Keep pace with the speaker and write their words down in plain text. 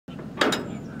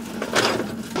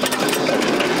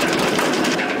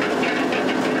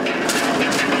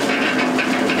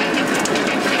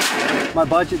My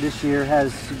budget this year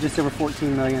has just over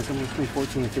 14 million, somewhere between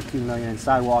 14 and 15 million in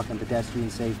sidewalk and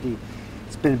pedestrian safety.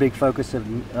 It's been a big focus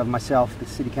of myself, the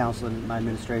city council, and my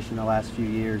administration the last few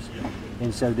years.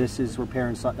 And so this is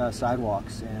repairing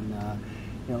sidewalks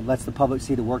and lets the public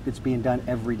see the work that's being done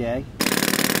every day.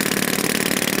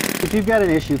 If you've got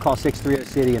an issue, call 630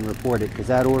 City and report it, because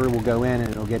that order will go in and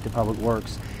it'll get to Public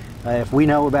Works. If we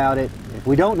know about it, if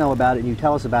we don't know about it and you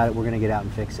tell us about it, we're going to get out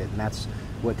and fix it. And that's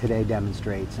what today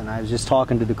demonstrates. And I was just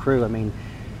talking to the crew. I mean,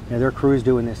 their crew's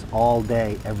doing this all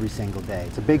day, every single day.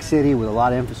 It's a big city with a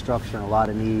lot of infrastructure and a lot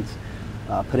of needs.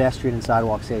 Pedestrian and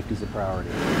sidewalk safety is a priority.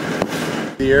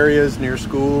 The areas near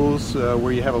schools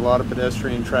where you have a lot of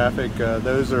pedestrian traffic,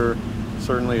 those are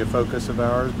certainly a focus of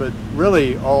ours, but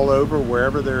really all over,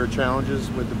 wherever there are challenges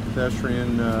with the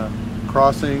pedestrian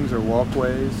crossings or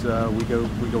walkways, we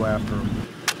go after them.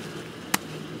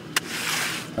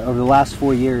 Over the last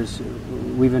 4 years,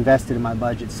 we've invested in my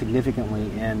budget significantly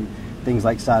in things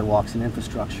like sidewalks and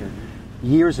infrastructure.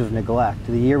 Years of neglect.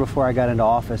 The year before I got into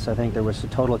office, I think there was a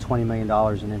total of $20 million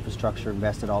in infrastructure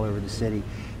invested all over the city.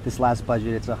 This last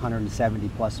budget, it's 170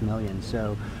 plus million.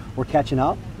 So we're catching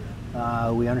up.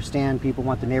 We understand people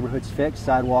want the neighborhoods fixed,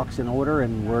 sidewalks in order,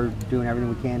 and we're doing everything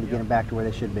we can to get them back to where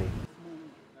they should be.